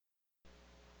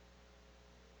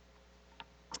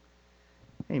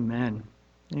Amen.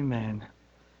 Amen.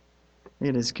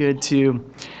 It is good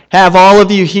to have all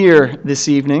of you here this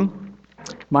evening.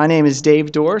 My name is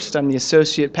Dave Dorst. I'm the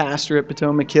associate pastor at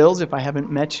Potomac Hills, if I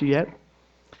haven't met you yet.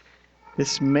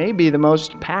 This may be the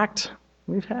most packed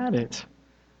we've had it.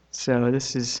 So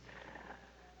this is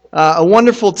a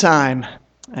wonderful time.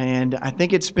 And I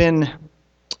think it's been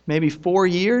maybe 4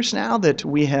 years now that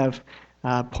we have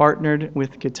partnered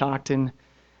with Catoctin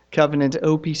Covenant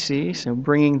OPC, so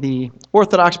bringing the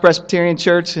Orthodox Presbyterian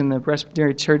Church and the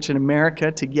Presbyterian Church in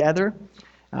America together.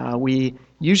 We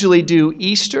usually do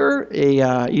Easter,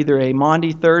 either a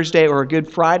Maundy Thursday or a Good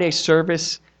Friday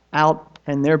service out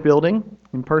in their building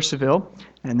in Purcellville,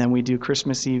 and then we do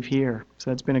Christmas Eve here.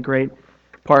 So it's been a great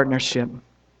partnership.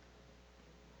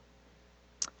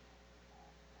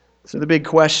 So the big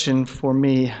question for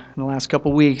me in the last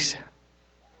couple weeks,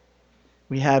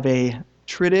 we have a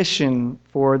tradition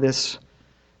for this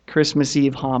Christmas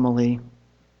Eve homily,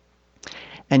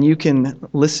 and you can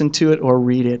listen to it or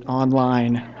read it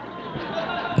online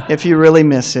if you really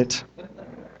miss it.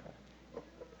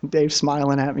 Dave's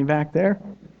smiling at me back there.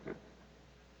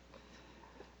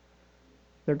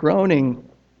 They're groaning.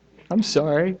 I'm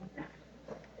sorry.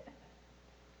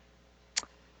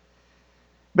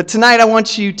 But tonight I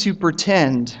want you to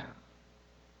pretend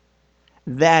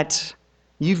that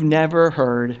you've never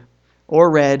heard or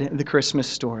read the Christmas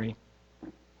story.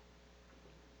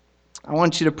 I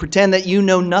want you to pretend that you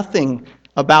know nothing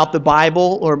about the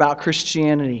Bible or about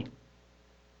Christianity.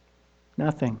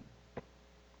 Nothing.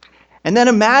 And then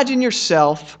imagine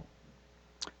yourself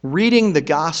reading the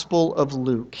Gospel of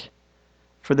Luke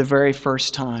for the very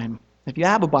first time. If you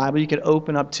have a Bible, you could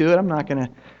open up to it. I'm not going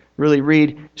to really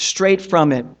read straight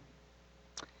from it.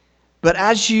 But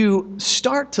as you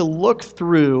start to look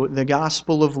through the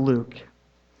Gospel of Luke,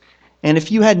 and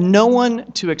if you had no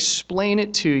one to explain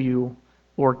it to you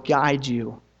or guide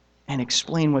you and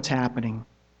explain what's happening,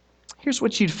 here's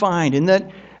what you'd find. In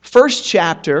that first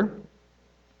chapter,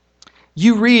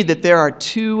 you read that there are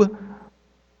two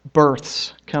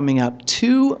births coming up,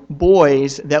 two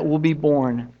boys that will be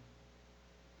born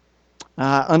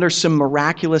under some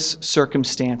miraculous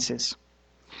circumstances.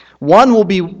 One will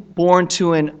be born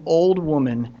to an old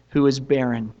woman who is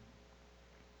barren.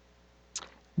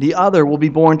 The other will be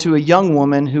born to a young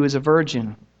woman who is a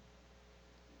virgin.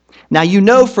 Now, you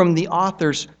know from the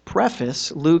author's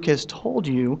preface, Luke has told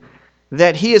you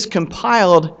that he has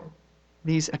compiled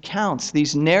these accounts,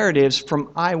 these narratives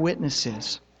from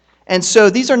eyewitnesses. And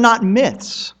so these are not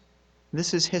myths.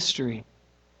 This is history.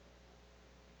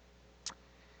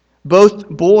 Both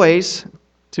boys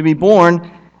to be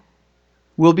born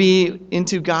will be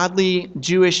into godly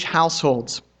Jewish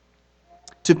households,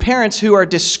 to parents who are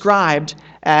described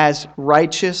as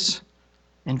righteous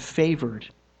and favored.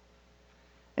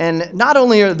 And not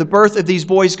only are the birth of these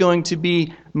boys going to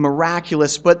be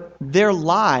miraculous, but their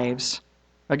lives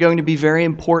are going to be very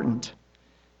important,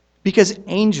 because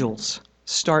angels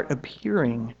start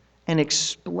appearing and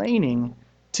explaining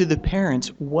to the parents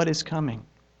what is coming.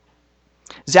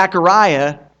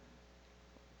 Zechariah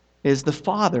is the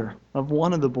father of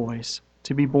one of the boys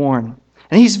to be born.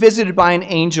 And he's visited by an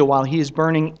angel while he is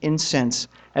burning incense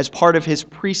as part of his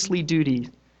priestly duty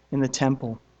in the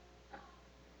temple.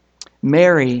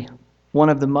 Mary, one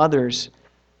of the mothers,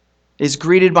 is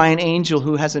greeted by an angel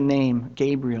who has a name,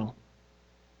 Gabriel.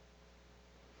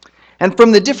 And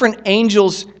from the different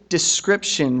angels'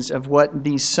 descriptions of what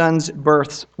these sons'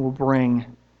 births will bring,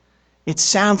 it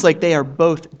sounds like they are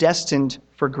both destined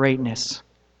for greatness.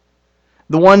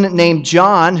 The one named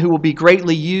John, who will be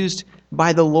greatly used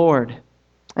by the Lord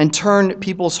and turn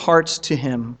people's hearts to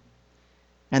him.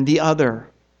 And the other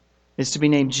is to be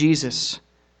named Jesus,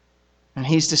 and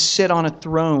he's to sit on a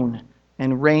throne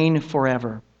and reign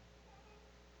forever.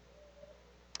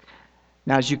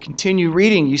 Now, as you continue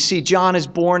reading, you see John is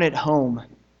born at home,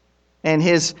 and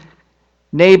his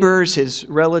neighbors, his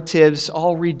relatives,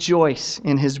 all rejoice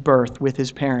in his birth with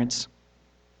his parents.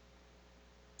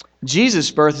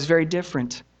 Jesus' birth is very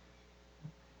different.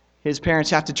 His parents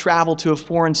have to travel to a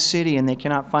foreign city and they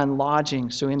cannot find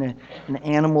lodging, so in an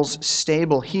animal's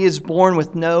stable. He is born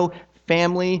with no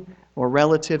family or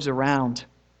relatives around.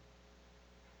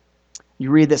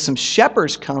 You read that some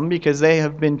shepherds come because they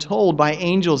have been told by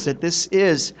angels that this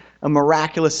is a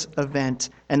miraculous event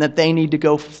and that they need to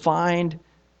go find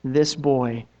this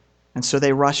boy. And so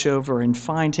they rush over and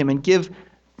find him and give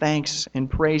thanks and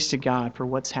praise to God for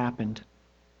what's happened.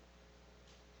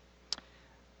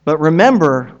 But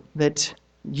remember that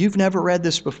you've never read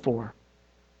this before.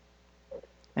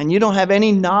 And you don't have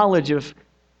any knowledge of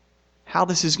how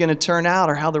this is going to turn out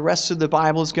or how the rest of the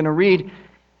Bible is going to read.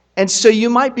 And so you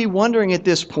might be wondering at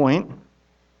this point,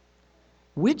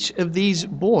 which of these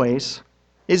boys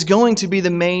is going to be the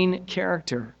main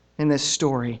character in this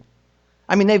story?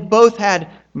 I mean, they've both had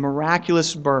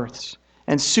miraculous births,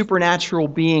 and supernatural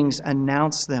beings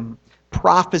announce them,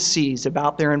 prophecies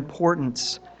about their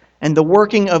importance, and the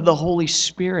working of the Holy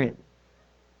Spirit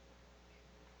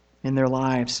in their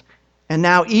lives. And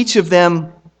now each of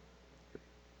them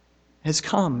has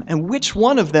come. And which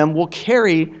one of them will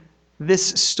carry this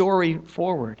story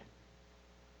forward?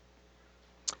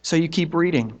 So you keep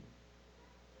reading.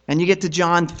 And you get to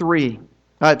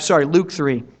Luke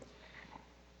 3.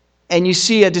 And you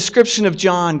see a description of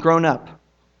John grown up.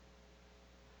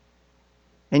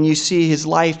 And you see his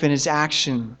life and his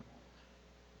action.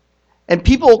 And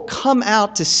people come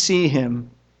out to see him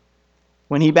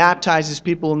when he baptizes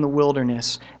people in the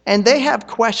wilderness. And they have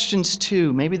questions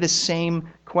too, maybe the same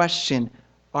question.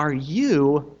 Are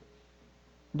you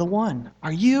the one?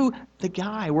 Are you the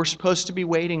guy we're supposed to be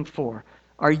waiting for?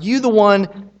 Are you the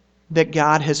one that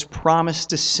God has promised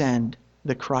to send,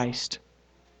 the Christ?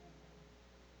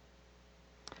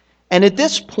 And at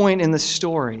this point in the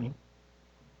story,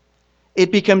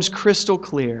 it becomes crystal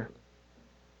clear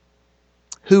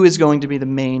who is going to be the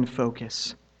main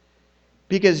focus.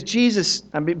 Because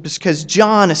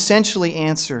John essentially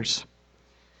answers,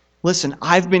 listen,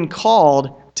 I've been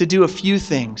called to do a few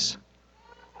things,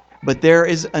 but there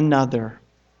is another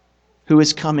who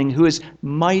is coming, who is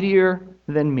mightier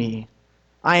than me.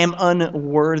 I am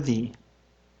unworthy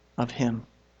of him.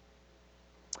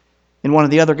 In one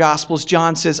of the other Gospels,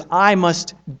 John says, I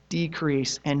must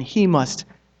decrease and he must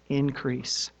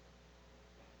increase.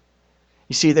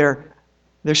 You see, their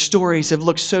stories have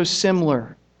looked so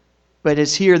similar, but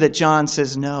it's here that John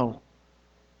says, no,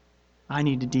 I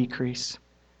need to decrease,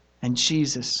 and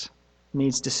Jesus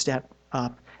needs to step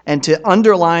up. And to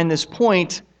underline this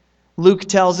point, Luke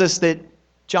tells us that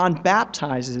John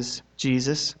baptizes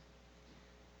Jesus,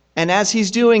 and as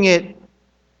he's doing it,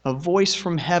 a voice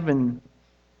from heaven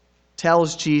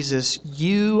tells Jesus,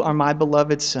 you are my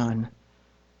beloved Son.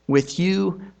 With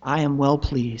you I am well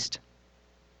pleased.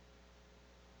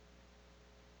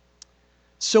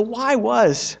 So why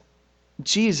was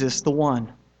Jesus the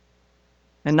one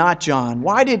and not John?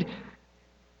 Why did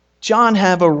John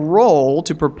have a role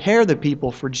to prepare the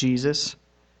people for Jesus,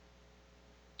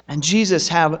 and Jesus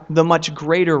have the much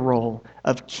greater role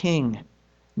of King,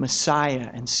 Messiah,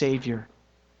 and Savior?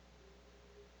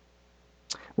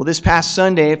 Well, this past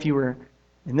Sunday, if you were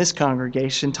in this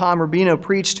congregation, Tom Rubino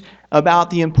preached about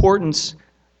the importance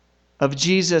of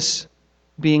Jesus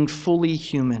being fully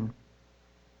human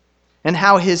and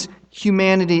how his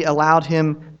humanity allowed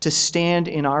him to stand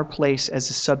in our place as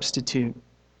a substitute.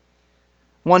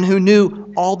 One who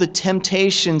knew all the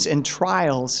temptations and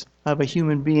trials of a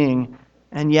human being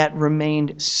and yet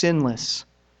remained sinless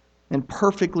and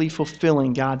perfectly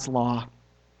fulfilling God's law.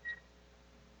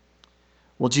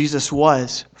 Well, Jesus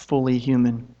was fully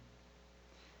human,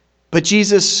 but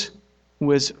Jesus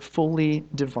was fully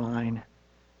divine.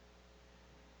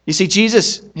 You see,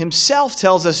 Jesus himself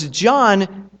tells us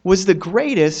John was the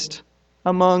greatest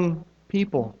among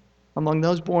people, among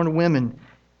those born of women,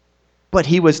 but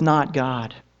he was not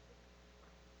God.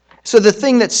 So the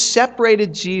thing that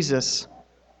separated Jesus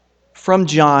from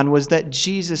John was that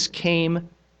Jesus came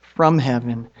from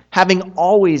heaven, having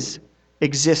always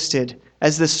existed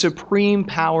as the supreme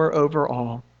power over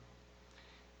all,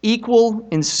 equal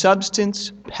in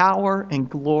substance, power, and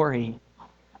glory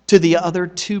to the other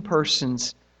two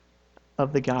persons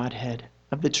of the Godhead,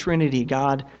 of the Trinity,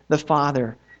 God the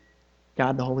Father,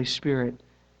 God the Holy Spirit,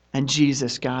 and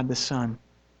Jesus, God the Son.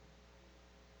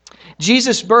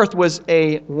 Jesus' birth was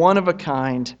a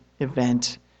one-of-a-kind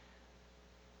event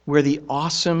where the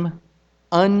awesome,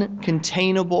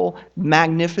 uncontainable,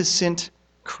 magnificent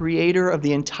Creator of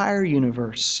the entire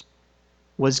universe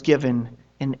was given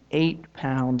an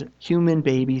 8-pound human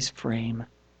baby's frame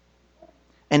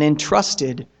and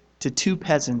entrusted to two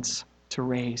peasants to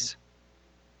raise.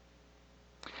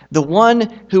 The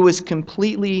one who was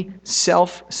completely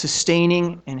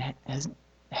self-sustaining and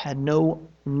had no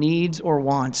needs or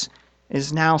wants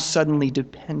is now suddenly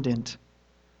dependent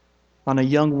on a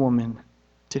young woman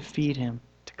to feed him,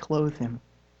 to clothe him.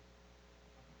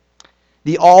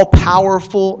 The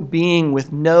all-powerful being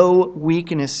with no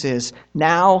weaknesses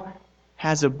now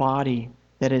has a body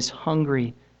that is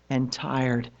hungry and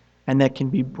tired and that can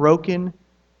be broken,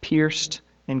 pierced,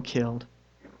 and killed.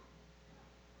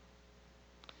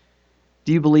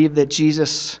 Do you believe that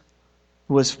Jesus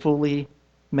was fully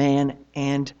man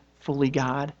and fully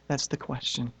God? That's the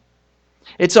question.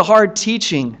 It's a hard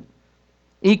teaching,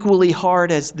 equally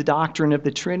hard as the doctrine of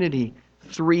the Trinity,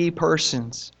 3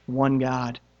 persons, one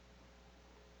God.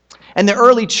 And the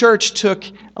early church took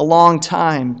a long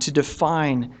time to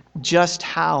define just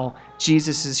how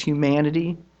Jesus'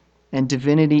 humanity and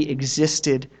divinity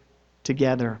existed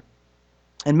together.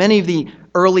 And many of the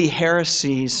early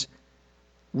heresies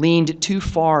leaned too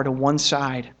far to one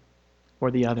side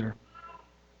or the other.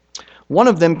 One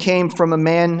of them came from a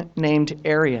man named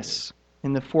Arius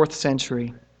in the 4th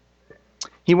century.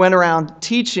 He went around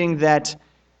teaching that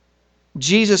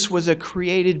Jesus was a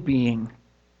created being,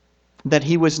 that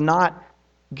he was not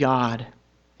God.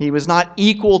 He was not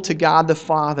equal to God the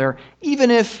Father, even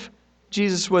if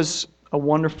Jesus was a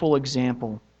wonderful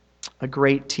example, a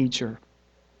great teacher.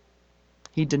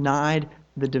 He denied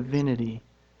the divinity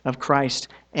of Christ,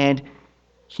 and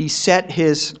he set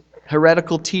his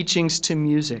heretical teachings to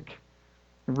music,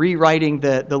 rewriting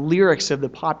the lyrics of the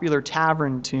popular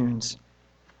tavern tunes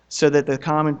so that the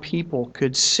common people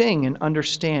could sing and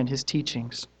understand his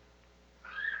teachings.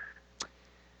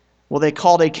 Well, they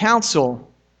called a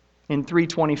council in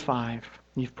 325.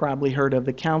 You've probably heard of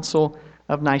the Council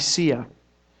of Nicaea.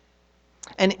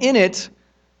 And in it,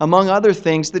 among other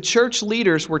things, the church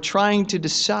leaders were trying to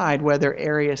decide whether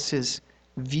Arius'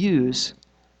 views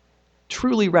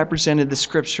truly represented the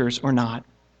Scriptures or not.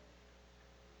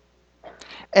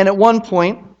 And at one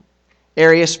point,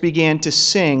 Arius began to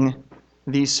sing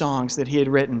these songs that he had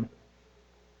written.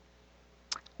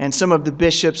 And some of the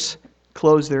bishops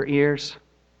closed their ears.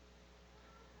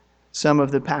 Some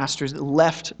of the pastors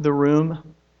left the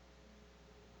room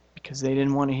because they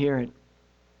didn't want to hear it.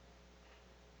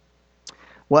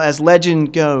 Well, as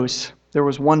legend goes, there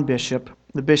was one bishop,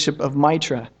 the Bishop of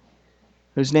Mitra,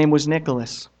 whose name was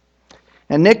Nicholas.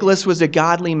 And Nicholas was a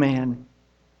godly man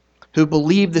who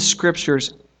believed the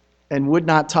Scriptures and would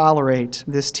not tolerate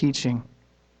this teaching.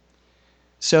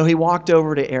 So he walked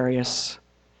over to Arius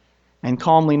and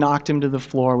calmly knocked him to the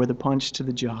floor with a punch to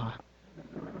the jaw.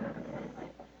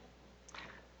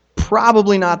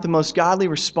 Probably not the most godly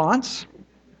response,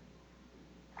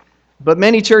 but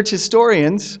many church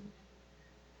historians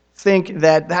think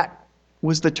that that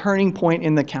was the turning point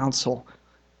in the council,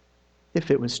 if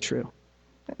it was true.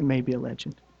 It may be a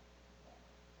legend.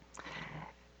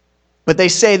 But they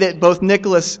say that both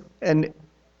Nicholas and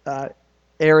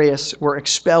Arius were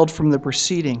expelled from the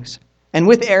proceedings. And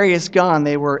with Arius gone,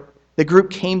 the group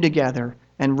came together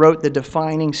and wrote the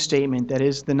defining statement that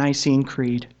is the Nicene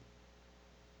Creed.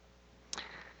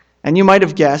 And you might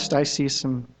have guessed, I see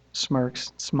some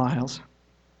smirks, smiles,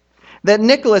 that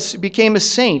Nicholas became a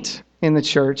saint in the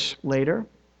church later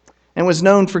and was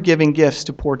known for giving gifts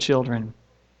to poor children.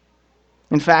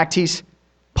 In fact, he's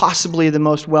possibly the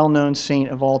most well-known saint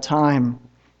of all time,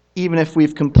 even if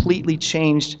we've completely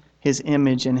changed his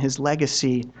image and his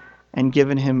legacy and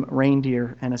given him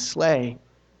reindeer and a sleigh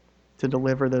to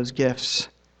deliver those gifts.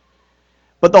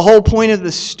 But the whole point of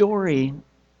the story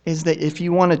is that if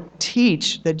you want to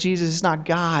teach that Jesus is not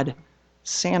God,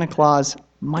 Santa Claus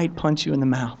might punch you in the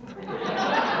mouth.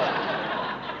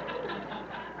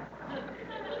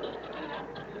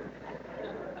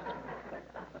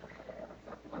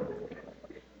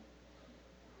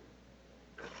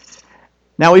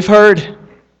 Now, we've heard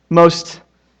most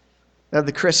of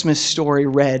the Christmas story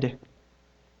read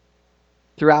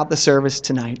throughout the service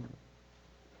tonight.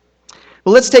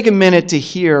 But let's take a minute to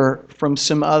hear from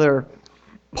some other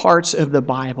parts of the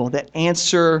Bible that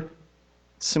answer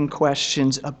some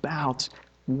questions about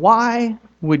why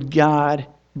would God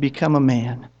become a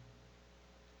man?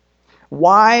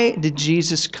 Why did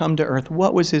Jesus come to earth?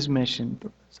 What was his mission?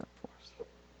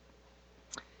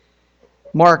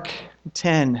 Mark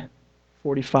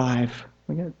 10:45.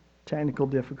 We got technical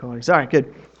difficulties. All right,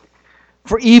 good.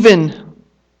 For even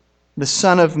the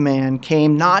Son of Man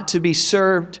came not to be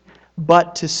served,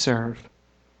 but to serve,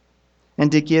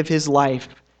 and to give his life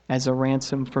as a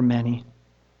ransom for many.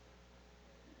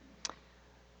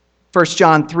 1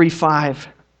 John 3:5.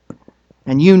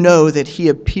 And you know that he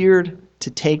appeared to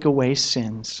take away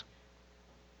sins.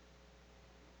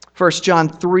 1 John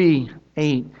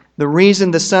 3:8. The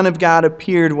reason the Son of God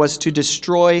appeared was to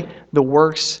destroy the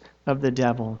works of the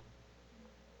devil.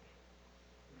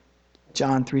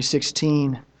 John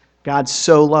 3:16. God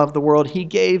so loved the world, he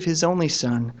gave his only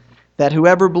Son, that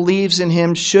whoever believes in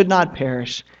him should not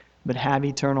perish, but have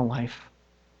eternal life.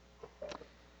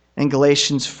 And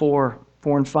Galatians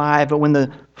 4:4-5. But when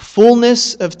the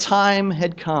fullness of time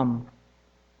had come,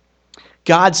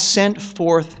 God sent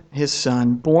forth his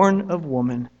Son, born of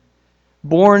woman,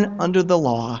 born under the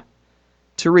law,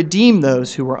 to redeem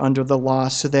those who were under the law,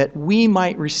 so that we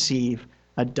might receive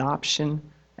adoption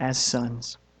as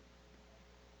sons.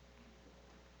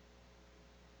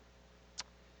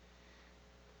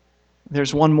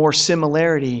 There's one more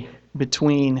similarity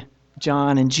between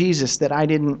John, and Jesus that I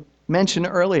didn't mention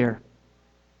earlier.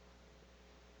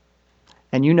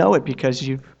 And you know it because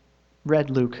you've read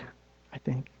Luke, I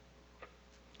think.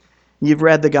 You've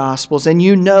read the Gospels, and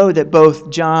you know that both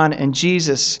John and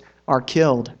Jesus are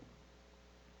killed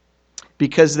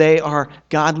because they are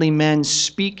godly men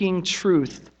speaking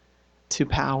truth to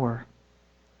power.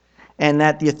 And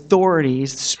that the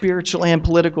authorities, spiritual and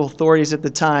political authorities at the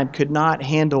time, could not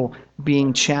handle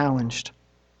being challenged.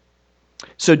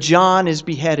 So John is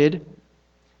beheaded,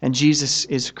 and Jesus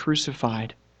is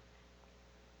crucified.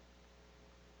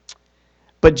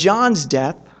 But John's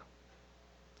death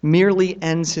merely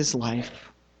ends his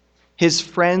life. His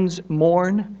friends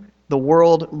mourn, the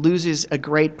world loses a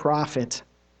great prophet.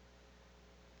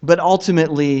 But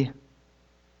ultimately,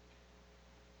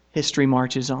 history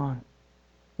marches on.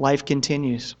 Life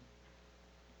continues.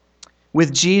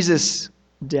 With Jesus'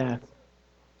 death,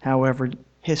 however,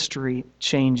 history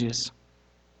changes.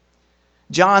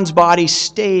 John's body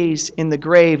stays in the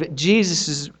grave.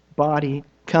 Jesus' body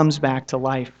comes back to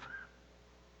life.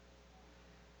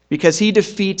 Because he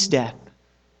defeats death.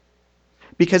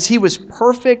 Because he was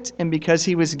perfect and because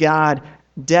he was God,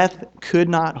 death could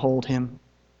not hold him.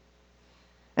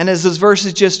 And as those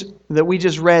verses that we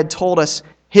just read told us,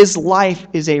 his life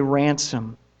is a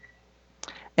ransom.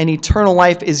 And eternal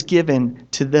life is given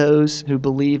to those who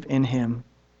believe in him.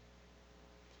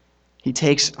 He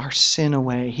takes our sin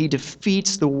away. He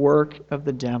defeats the work of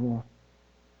the devil.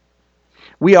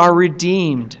 We are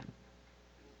redeemed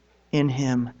in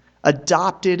him,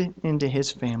 adopted into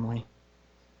his family.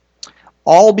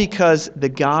 All because the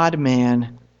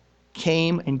God-man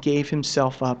came and gave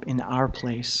himself up in our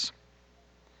place.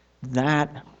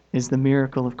 That is the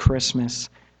miracle of Christmas,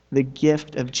 the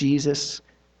gift of Jesus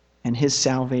and his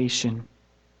salvation.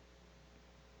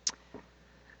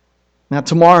 Now,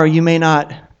 tomorrow you may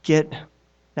not get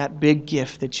that big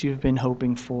gift that you've been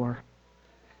hoping for.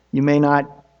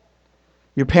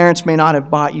 Your parents may not have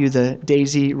bought you the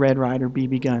Daisy Red Ryder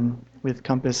BB gun with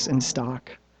compass and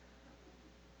stock.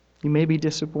 You may be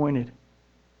disappointed.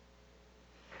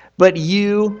 But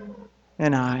you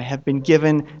and I have been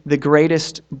given the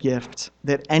greatest gift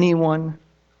that anyone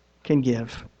can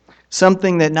give.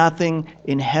 Something that nothing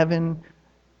in heaven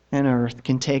and earth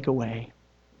can take away.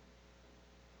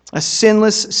 A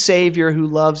sinless Savior who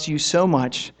loves you so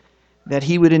much that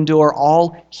he would endure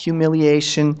all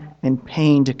humiliation and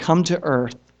pain to come to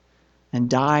earth and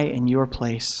die in your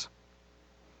place.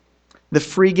 The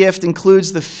free gift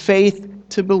includes the faith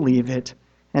to believe it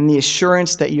and the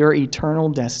assurance that your eternal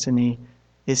destiny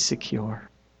is secure.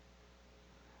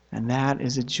 And that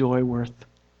is a joy worth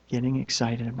getting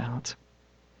excited about.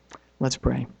 Let's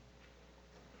pray.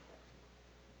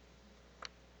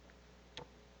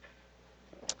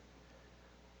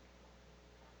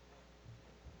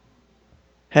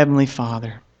 Heavenly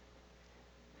Father,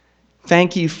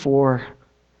 thank you for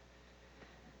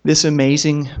this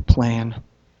amazing plan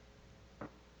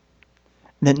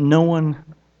that no one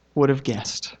would have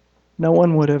guessed. No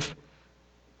one would have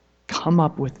come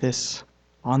up with this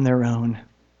on their own.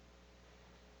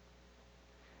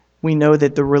 We know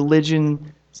that the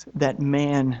religion that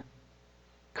man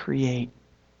create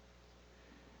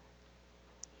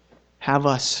have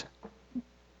us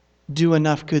do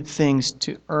enough good things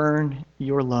to earn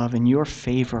your love and your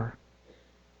favor.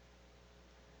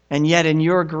 And yet in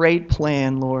your great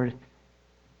plan, Lord,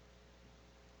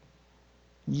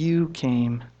 you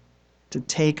came to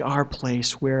take our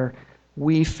place where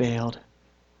we failed,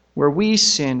 where we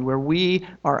sinned, where we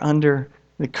are under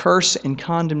the curse and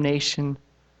condemnation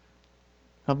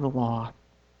of the law.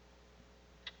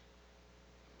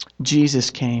 Jesus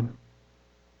came.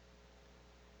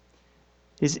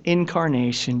 His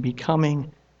incarnation,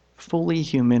 becoming fully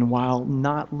human while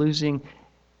not losing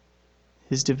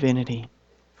his divinity.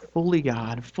 Fully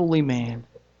God, fully man.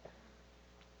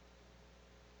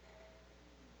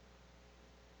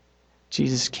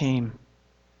 Jesus came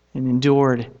and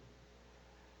endured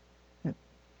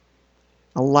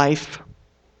a life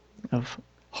of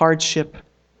hardship,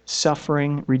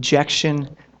 suffering,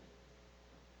 rejection,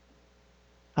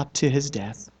 up to his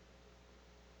death.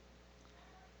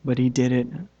 But he did it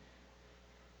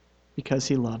because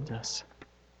he loved us.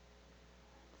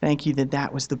 Thank you that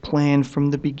that was the plan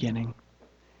from the beginning.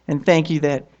 And thank you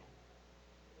that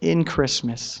in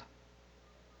Christmas,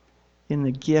 in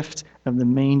the gift of the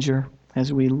manger,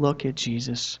 as we look at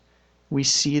Jesus, we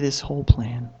see this whole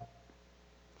plan.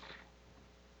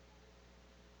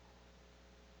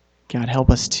 God,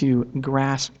 help us to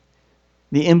grasp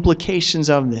the implications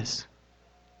of this.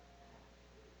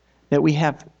 That we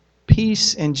have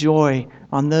peace and joy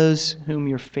on those whom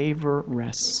your favor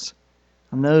rests,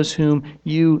 on those whom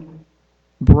you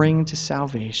bring to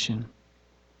salvation.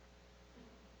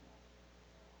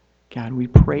 God, we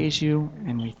praise you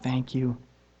and we thank you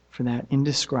for that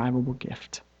indescribable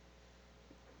gift.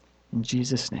 In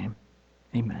Jesus' name,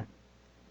 amen.